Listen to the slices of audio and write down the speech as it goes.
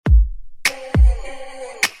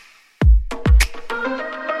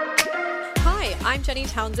I'm Jenny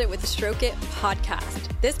Townsend with the Stroke It podcast.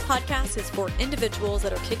 This podcast is for individuals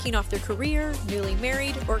that are kicking off their career, newly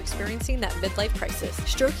married, or experiencing that midlife crisis.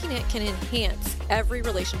 Stroking it can enhance every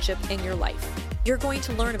relationship in your life. You're going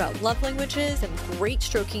to learn about love languages and great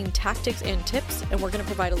stroking tactics and tips, and we're going to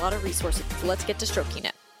provide a lot of resources. So let's get to stroking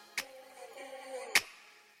it.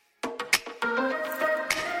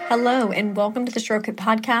 Hello, and welcome to the Stroke It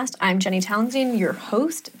podcast. I'm Jenny Townsend, your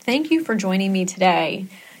host. Thank you for joining me today.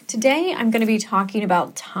 Today, I'm going to be talking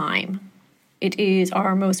about time. It is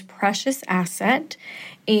our most precious asset,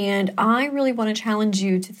 and I really want to challenge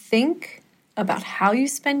you to think about how you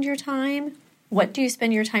spend your time, what do you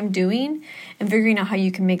spend your time doing, and figuring out how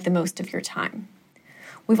you can make the most of your time.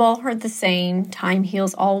 We've all heard the saying, time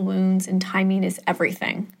heals all wounds and timing is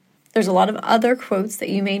everything. There's a lot of other quotes that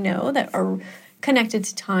you may know that are connected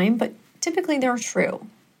to time, but typically they're true.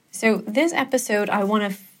 So this episode, I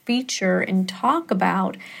want to feature and talk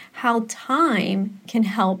about how time can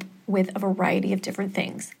help with a variety of different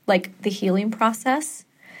things, like the healing process,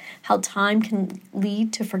 how time can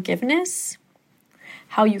lead to forgiveness,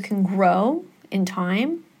 how you can grow in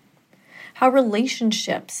time, how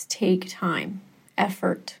relationships take time,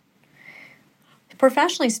 effort.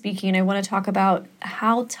 Professionally speaking, I want to talk about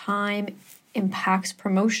how time impacts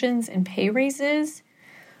promotions and pay raises,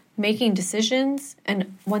 making decisions,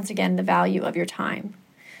 and once again, the value of your time.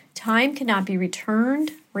 Time cannot be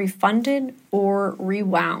returned, refunded, or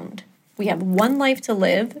rewound. We have one life to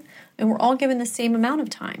live, and we're all given the same amount of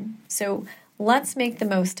time. So let's make the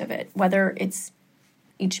most of it, whether it's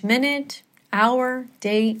each minute, hour,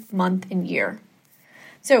 day, month, and year.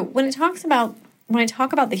 So when I talk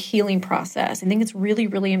about the healing process, I think it's really,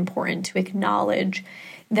 really important to acknowledge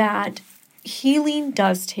that healing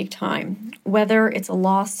does take time, whether it's a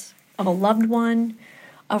loss of a loved one,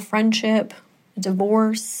 a friendship, a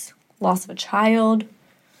divorce, loss of a child,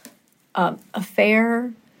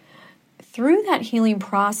 affair. Through that healing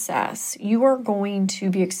process, you are going to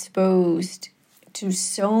be exposed to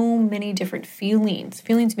so many different feelings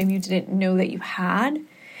maybe you didn't know that you had.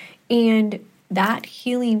 And that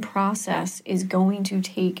healing process is going to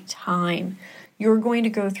take time. You're going to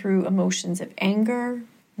go through emotions of anger,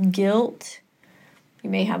 guilt. You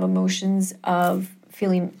may have emotions of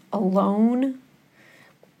feeling alone,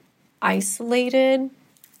 isolated.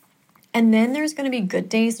 And then there's going to be good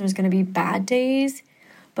days, there's going to be bad days.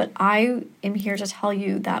 But I am here to tell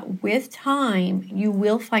you that with time, you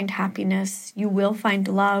will find happiness, you will find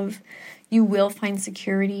love, you will find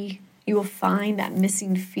security, you will find that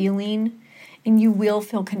missing feeling, and you will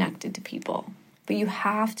feel connected to people. But you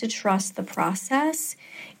have to trust the process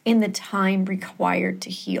and the time required to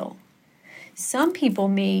heal. Some people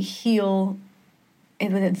may heal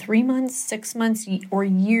within 3 months, 6 months, or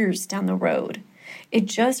years down the road. It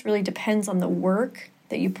just really depends on the work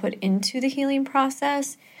that you put into the healing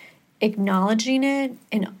process, acknowledging it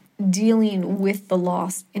and dealing with the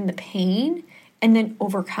loss and the pain, and then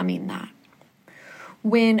overcoming that.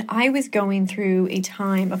 When I was going through a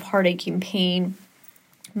time of heartache and pain,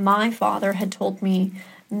 my father had told me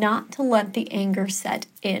not to let the anger set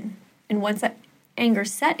in. And once that anger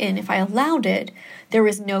set in, if I allowed it, there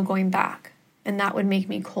was no going back. And that would make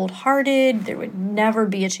me cold-hearted. There would never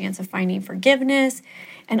be a chance of finding forgiveness.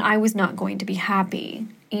 And I was not going to be happy.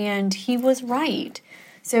 And he was right.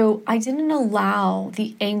 So I didn't allow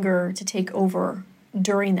the anger to take over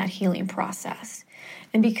during that healing process.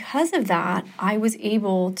 And because of that, I was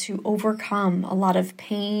able to overcome a lot of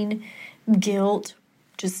pain, guilt,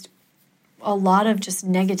 just a lot of just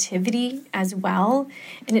negativity as well.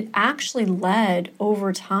 And it actually led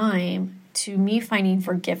over time to me finding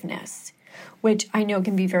forgiveness, which I know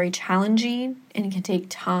can be very challenging and it can take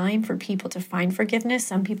time for people to find forgiveness.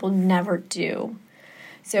 Some people never do.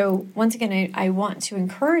 So once again, I want to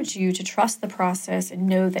encourage you to trust the process and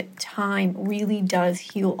know that time really does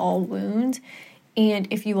heal all wounds. And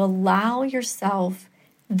if you allow yourself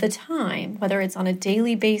the time, whether it's on a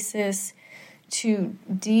daily basis, to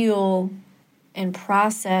deal and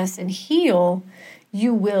process and heal,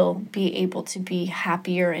 you will be able to be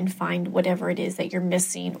happier and find whatever it is that you're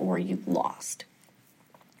missing or you've lost.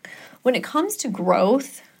 When it comes to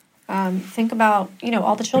growth, think about,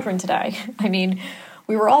 all the children today. I mean,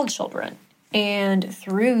 we were all children. And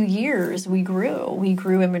through years, we grew. We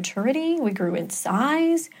grew in maturity. We grew in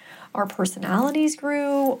size. Our personalities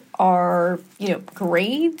grew. Our,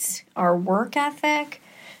 grades, our work ethic.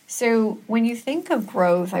 So when you think of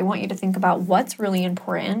growth, I want you to think about what's really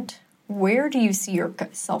important. Where do you see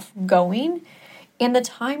yourself going? And the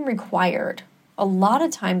time required. A lot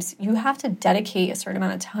of times you have to dedicate a certain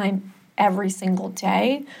amount of time every single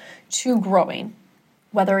day to growing,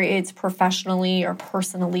 whether it's professionally or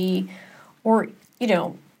personally, or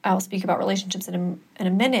I'll speak about relationships in a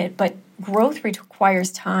minute, but growth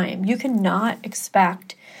requires time. You cannot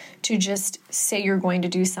expect to just say you're going to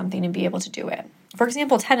do something and be able to do it. For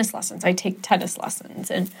example, tennis lessons. I take tennis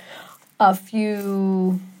lessons, and a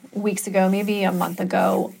few weeks ago, maybe a month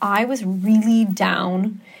ago, I was really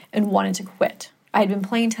down and wanted to quit. I had been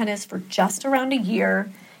playing tennis for just around a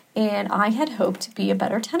year, and I had hoped to be a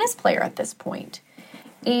better tennis player at this point.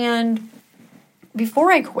 And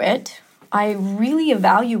before I quit, I really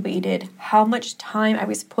evaluated how much time I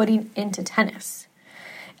was putting into tennis.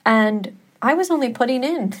 And I was only putting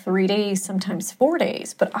in 3 days, sometimes 4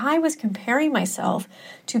 days, but I was comparing myself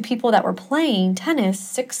to people that were playing tennis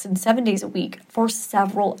 6 and 7 days a week for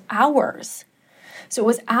several hours. So it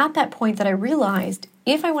was at that point that I realized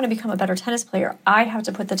if I want to become a better tennis player, I have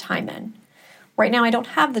to put the time in. Right now, I don't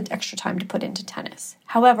have the extra time to put into tennis.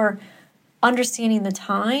 However, understanding the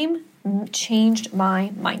time changed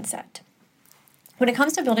my mindset. When it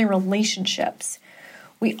comes to building relationships,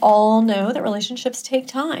 we all know that relationships take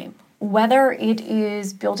time. Whether it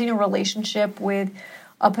is building a relationship with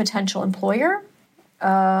a potential employer,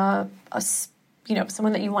 someone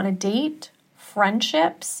that you want to date,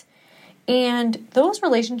 friendships, and those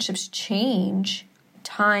relationships change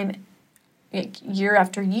time year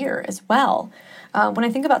after year as well. When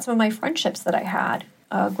I think about some of my friendships that I had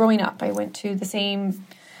growing up, I went to the same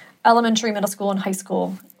elementary, middle school, and high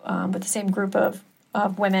school with the same group of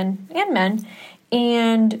women and men.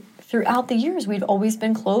 And throughout the years, we've always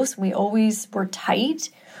been close. We always were tight.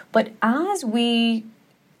 But as we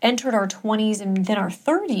entered our 20s and then our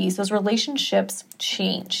 30s, those relationships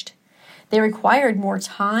changed. They required more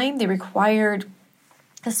time. They required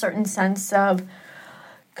a certain sense of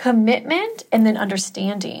commitment and then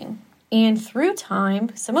understanding. And through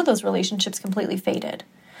time, some of those relationships completely faded.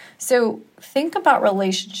 So think about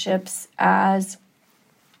relationships as,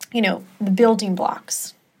 the building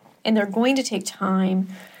blocks. And they're going to take time,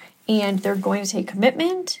 and they're going to take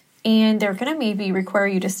commitment, and they're going to maybe require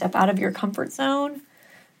you to step out of your comfort zone,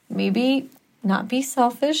 maybe not be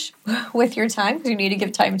selfish with your time because you need to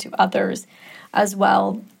give time to others as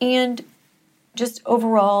well. And just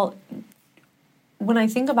overall, when I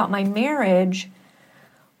think about my marriage,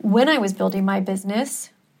 when I was building my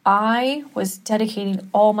business, I was dedicating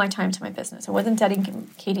all my time to my business. I wasn't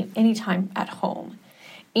dedicating any time at home.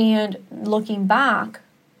 And looking back,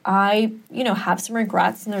 I, have some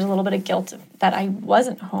regrets, and there's a little bit of guilt that I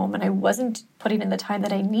wasn't home and I wasn't putting in the time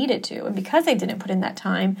that I needed to. And because I didn't put in that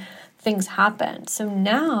time, things happened. So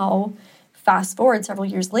now, fast forward several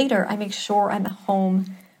years later, I make sure I'm at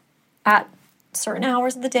home at certain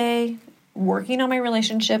hours of the day, working on my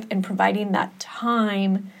relationship and providing that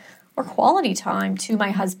time or quality time to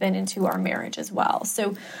my husband and to our marriage as well.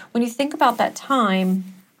 So when you think about that time,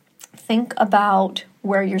 think about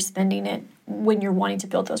where you're spending it when you're wanting to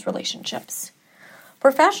build those relationships.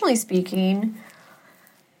 Professionally speaking,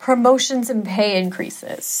 promotions and pay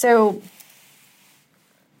increases. So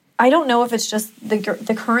I don't know if it's just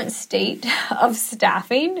the current state of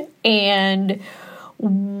staffing and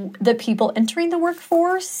the people entering the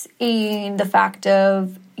workforce and the fact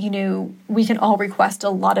of, we can all request a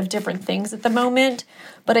lot of different things at the moment.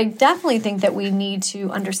 But I definitely think that we need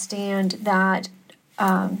to understand that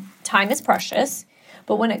time is precious.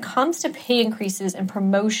 But when it comes to pay increases and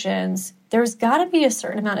promotions, there's got to be a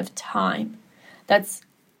certain amount of time that's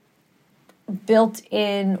built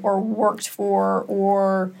in or worked for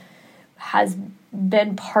or has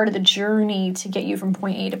been part of the journey to get you from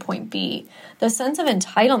point A to point B. The sense of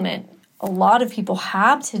entitlement a lot of people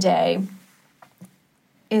have today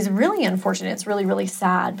is really unfortunate. It's really, really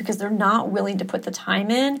sad because they're not willing to put the time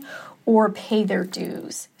in or pay their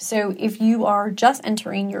dues. So if you are just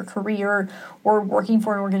entering your career or working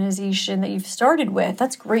for an organization that you've started with,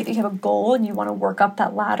 that's great that you have a goal and you want to work up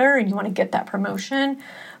that ladder and you want to get that promotion.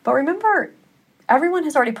 But remember, everyone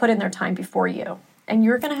has already put in their time before you, and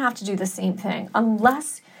you're going to have to do the same thing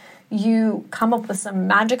unless you come up with some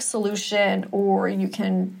magic solution or you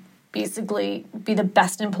can basically be the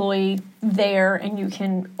best employee there and you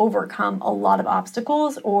can overcome a lot of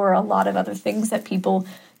obstacles or a lot of other things that people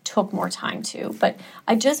took more time to. But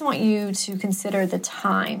I just want you to consider the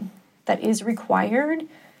time that is required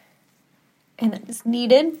and that is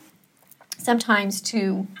needed sometimes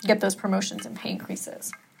to get those promotions and pay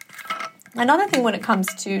increases. Another thing when it comes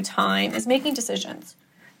to time is making decisions.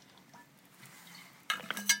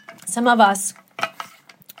 Some of us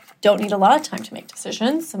don't need a lot of time to make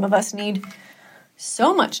decisions. Some of us need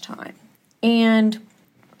so much time. And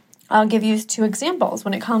I'll give you 2 examples.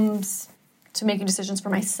 When it comes to making decisions for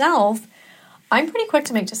myself, I'm pretty quick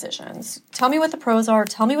to make decisions. Tell me what the pros are.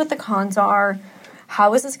 Tell me what the cons are.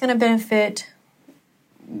 How is this going to benefit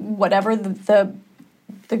whatever the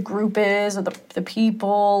group is, or the people,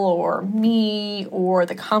 or me, or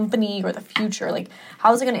the company, or the future. Like,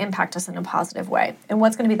 how is it going to impact us in a positive way? And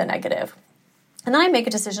what's going to be the negative? And then I make a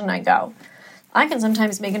decision and I go. I can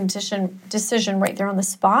sometimes make a decision right there on the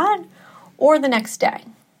spot or the next day.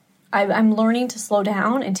 I'm learning to slow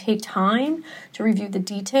down and take time to review the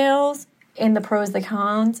details and the pros, the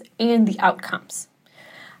cons, and the outcomes.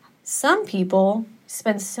 Some people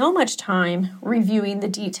spend so much time reviewing the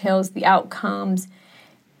details, the outcomes,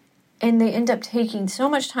 and they end up taking so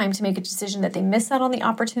much time to make a decision that they miss out on the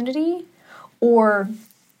opportunity, or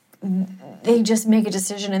they just make a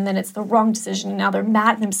decision and then it's the wrong decision, and now they're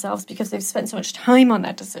mad at themselves because they've spent so much time on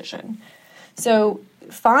that decision. So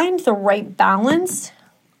find the right balance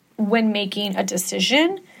when making a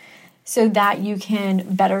decision so that you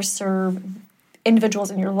can better serve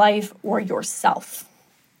individuals in your life or yourself.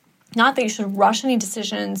 Not that you should rush any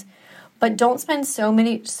decisions, but don't spend so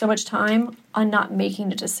much time on not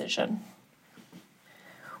making a decision.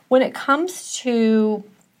 When it comes to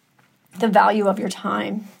the value of your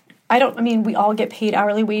time, we all get paid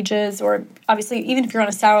hourly wages, or obviously even if you're on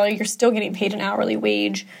a salary, you're still getting paid an hourly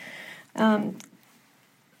wage. I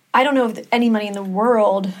don't know if any money in the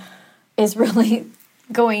world is really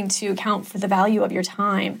going to account for the value of your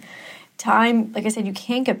time. Time, like I said, you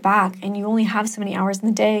can't get back, and you only have so many hours in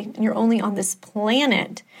the day, and you're only on this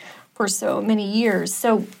planet for so many years.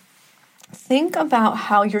 So think about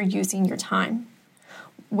how you're using your time.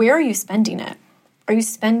 Where are you spending it? Are you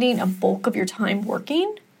spending a bulk of your time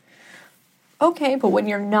working? Okay, but when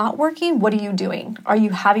you're not working, what are you doing? Are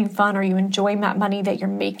you having fun? Are you enjoying that money that you're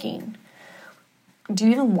making? Do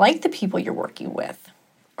you even like the people you're working with?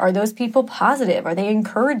 Are those people positive? Are they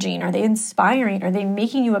encouraging? Are they inspiring? Are they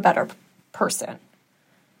making you a better person?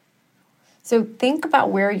 So think about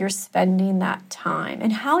where you're spending that time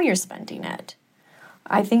and how you're spending it.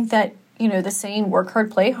 I think that, the saying, work hard,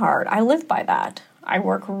 play hard, I live by that. I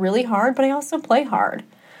work really hard, but I also play hard.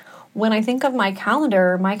 When I think of my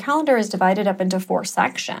calendar is divided up into 4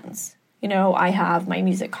 sections. I have my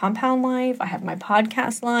music compound life, I have my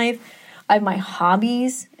podcast life, I have my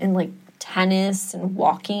hobbies and like tennis and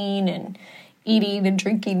walking and eating and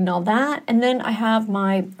drinking and all that. And then I have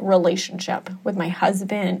my relationship with my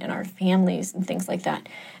husband and our families and things like that.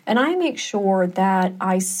 And I make sure that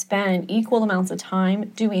I spend equal amounts of time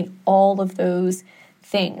doing all of those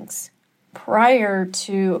things. Prior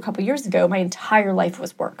to a couple years ago, my entire life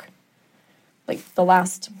was work. Like the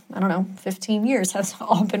last, 15 years has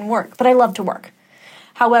all been work. But I love to work.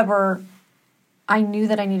 However, I knew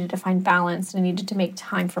that I needed to find balance, and I needed to make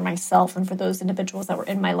time for myself and for those individuals that were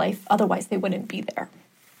in my life. Otherwise, they wouldn't be there.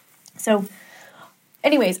 So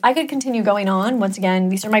anyways, I could continue going on. Once again,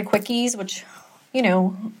 these are my quickies, which,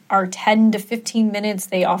 are 10 to 15 minutes.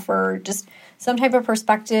 They offer just some type of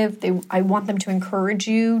perspective. I want them to encourage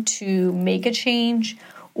you to make a change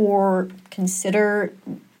or consider,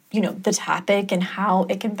 the topic and how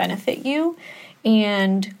it can benefit you.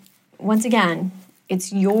 And once again,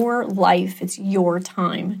 it's your life. It's your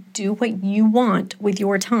time. Do what you want with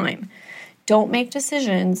your time. Don't make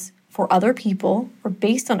decisions for other people or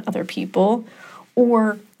based on other people,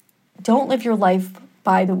 or don't live your life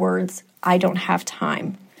by the words, I don't have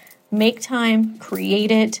time. Make time,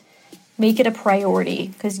 create it, make it a priority,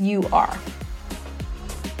 because you are.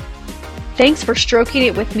 Thanks for stroking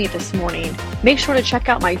it with me this morning. Make sure to check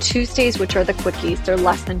out my Tuesdays, which are the quickies. They're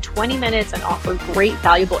less than 20 minutes and offer great,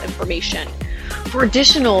 valuable information. For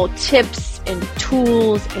additional tips and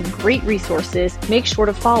tools and great resources, make sure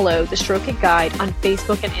to follow the Stroke It Guide on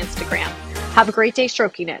Facebook and Instagram. Have a great day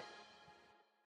stroking it.